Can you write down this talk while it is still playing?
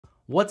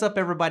What's up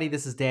everybody,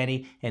 this is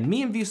Danny, and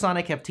me and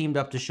Viewsonic have teamed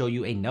up to show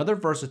you another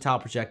versatile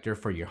projector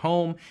for your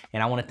home,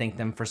 and I want to thank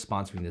them for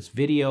sponsoring this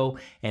video.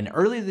 And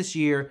earlier this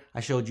year,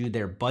 I showed you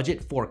their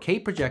budget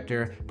 4K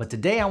projector, but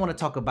today I want to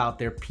talk about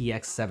their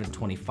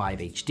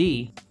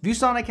PX725HD.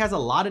 Viewsonic has a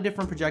lot of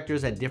different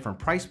projectors at different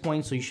price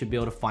points, so you should be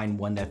able to find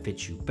one that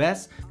fits you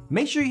best.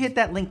 Make sure you hit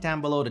that link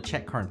down below to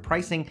check current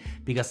pricing,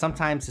 because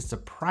sometimes it's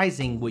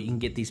surprising what you can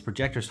get these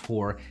projectors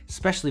for,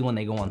 especially when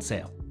they go on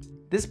sale.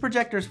 This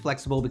projector is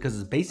flexible because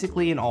it's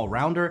basically an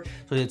all-rounder,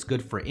 so it's good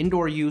for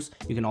indoor use.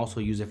 You can also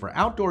use it for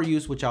outdoor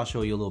use, which I'll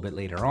show you a little bit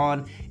later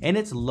on. And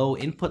its low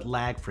input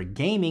lag for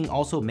gaming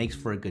also makes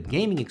for a good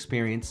gaming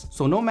experience.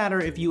 So no matter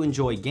if you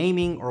enjoy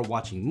gaming or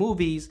watching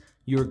movies,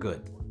 you're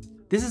good.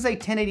 This is a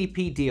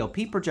 1080p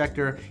DLP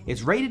projector.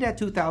 It's rated at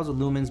 2000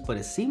 lumens, but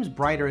it seems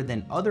brighter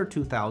than other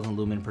 2000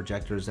 lumen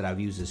projectors that I've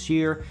used this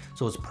year,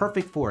 so it's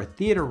perfect for a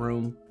theater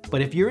room.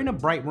 But if you're in a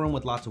bright room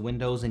with lots of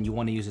windows and you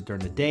want to use it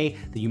during the day,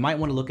 then you might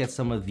want to look at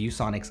some of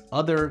Viewsonic's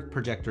other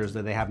projectors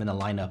that they have in the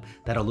lineup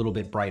that are a little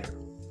bit brighter.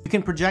 You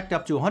can project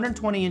up to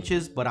 120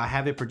 inches, but I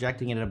have it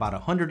projecting it at about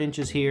 100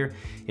 inches here.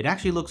 It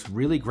actually looks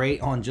really great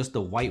on just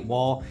the white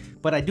wall,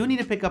 but I do need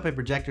to pick up a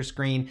projector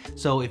screen.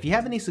 So if you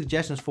have any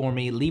suggestions for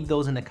me, leave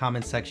those in the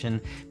comments section,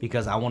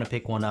 because I want to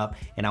pick one up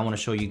and I want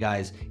to show you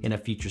guys in a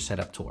future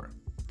setup tour.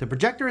 The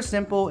projector is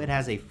simple. It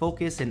has a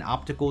focus and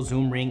optical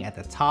zoom ring at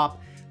the top.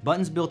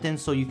 Buttons built in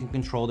so you can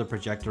control the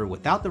projector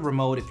without the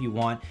remote if you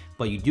want,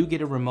 but you do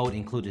get a remote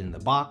included in the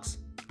box.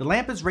 The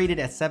lamp is rated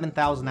at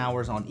 7,000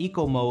 hours on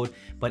eco mode,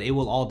 but it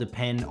will all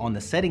depend on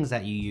the settings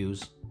that you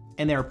use.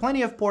 And there are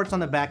plenty of ports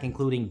on the back,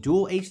 including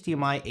dual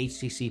HDMI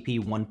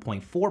HDCP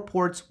 1.4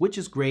 ports, which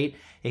is great,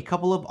 a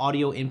couple of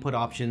audio input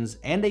options,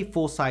 and a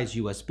full-size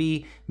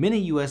USB,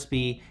 mini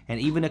USB, and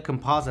even a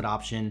composite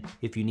option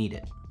if you need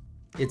it.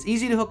 It's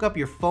easy to hook up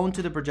your phone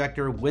to the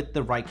projector with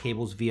the right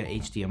cables via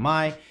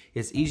HDMI.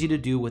 It's easy to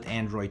do with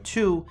Android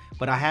too,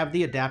 but I have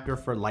the adapter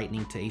for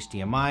Lightning to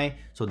HDMI,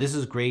 so this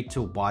is great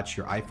to watch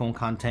your iPhone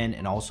content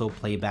and also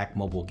play back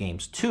mobile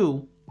games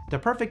too. The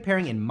perfect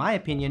pairing in my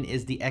opinion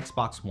is the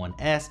Xbox One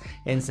S,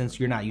 and since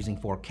you're not using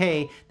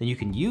 4K, then you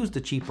can use the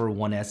cheaper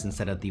One S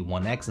instead of the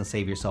One X and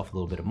save yourself a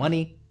little bit of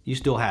money. You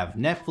still have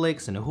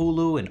Netflix and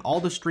Hulu and all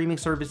the streaming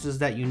services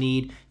that you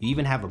need. You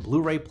even have a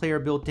Blu-ray player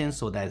built in,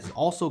 so that is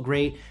also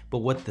great. But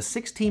with the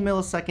 16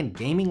 millisecond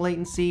gaming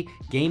latency,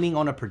 gaming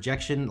on a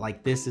projection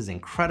like this is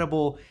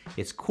incredible.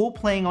 It's cool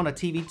playing on a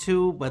TV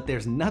too, but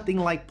there's nothing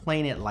like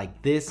playing it like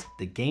this.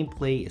 The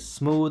gameplay is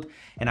smooth,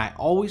 and I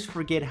always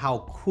forget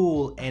how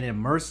cool and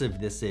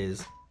immersive this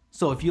is.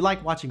 So if you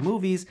like watching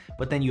movies,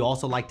 but then you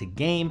also like to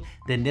game,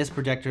 then this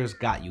projector's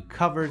got you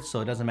covered.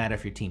 So it doesn't matter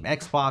if you're Team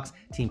Xbox,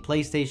 Team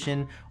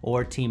PlayStation,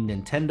 or Team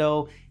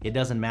Nintendo, it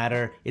doesn't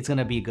matter, it's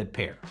gonna be a good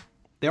pair.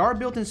 There are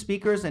built-in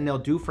speakers and they'll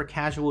do for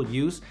casual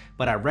use,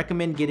 but I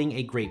recommend getting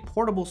a great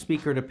portable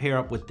speaker to pair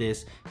up with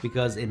this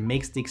because it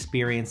makes the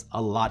experience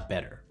a lot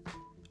better.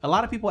 A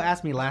lot of people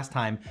asked me last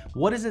time,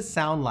 what does it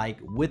sound like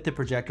with the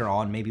projector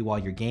on, maybe while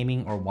you're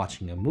gaming or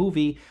watching a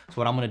movie? So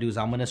what I'm gonna do is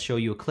I'm gonna show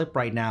you a clip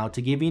right now to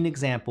give you an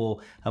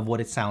example of what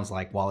it sounds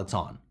like while it's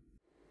on.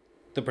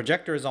 The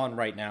projector is on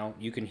right now.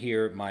 You can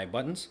hear my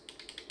buttons.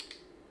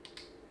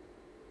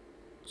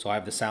 So I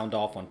have the sound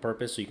off on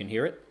purpose so you can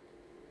hear it.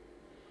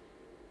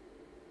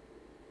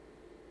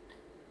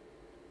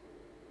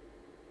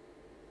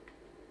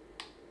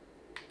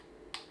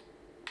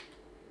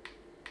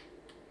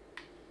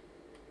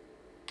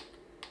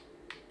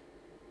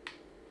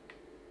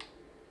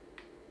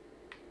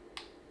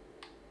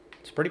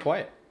 It's pretty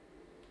quiet.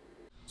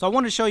 So I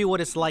wanted to show you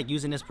what it's like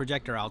using this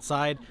projector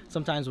outside.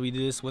 Sometimes we do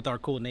this with our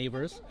cool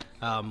neighbors.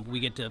 We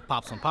get to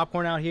pop some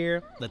popcorn out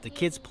here, let the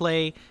kids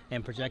play,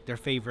 and project their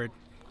favorite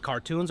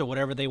cartoons or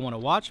whatever they want to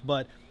watch.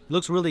 But it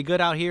looks really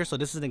good out here, so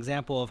this is an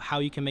example of how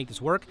you can make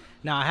this work.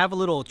 Now I have a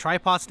little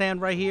tripod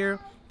stand right here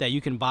that you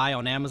can buy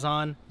on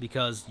Amazon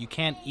because you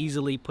can't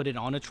easily put it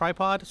on a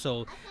tripod.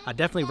 So I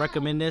definitely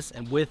recommend this,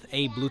 and with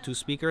a Bluetooth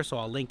speaker. So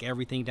I'll link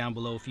everything down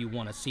below if you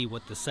want to see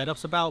what the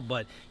setup's about,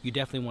 but you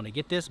definitely want to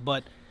get this.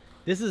 But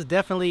this is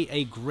definitely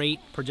a great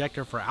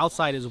projector for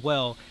outside as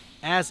well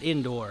as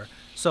indoor.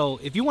 So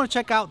if you want to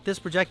check out this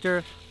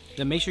projector,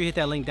 then make sure you hit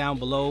that link down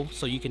below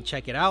so you can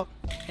check it out.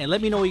 And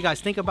let me know what you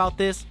guys think about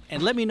this,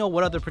 and let me know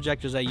what other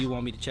projectors that you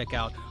want me to check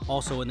out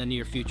also in the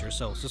near future.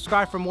 So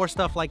subscribe for more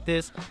stuff like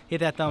this, hit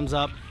that thumbs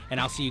up, and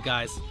I'll see you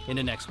guys in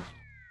the next one.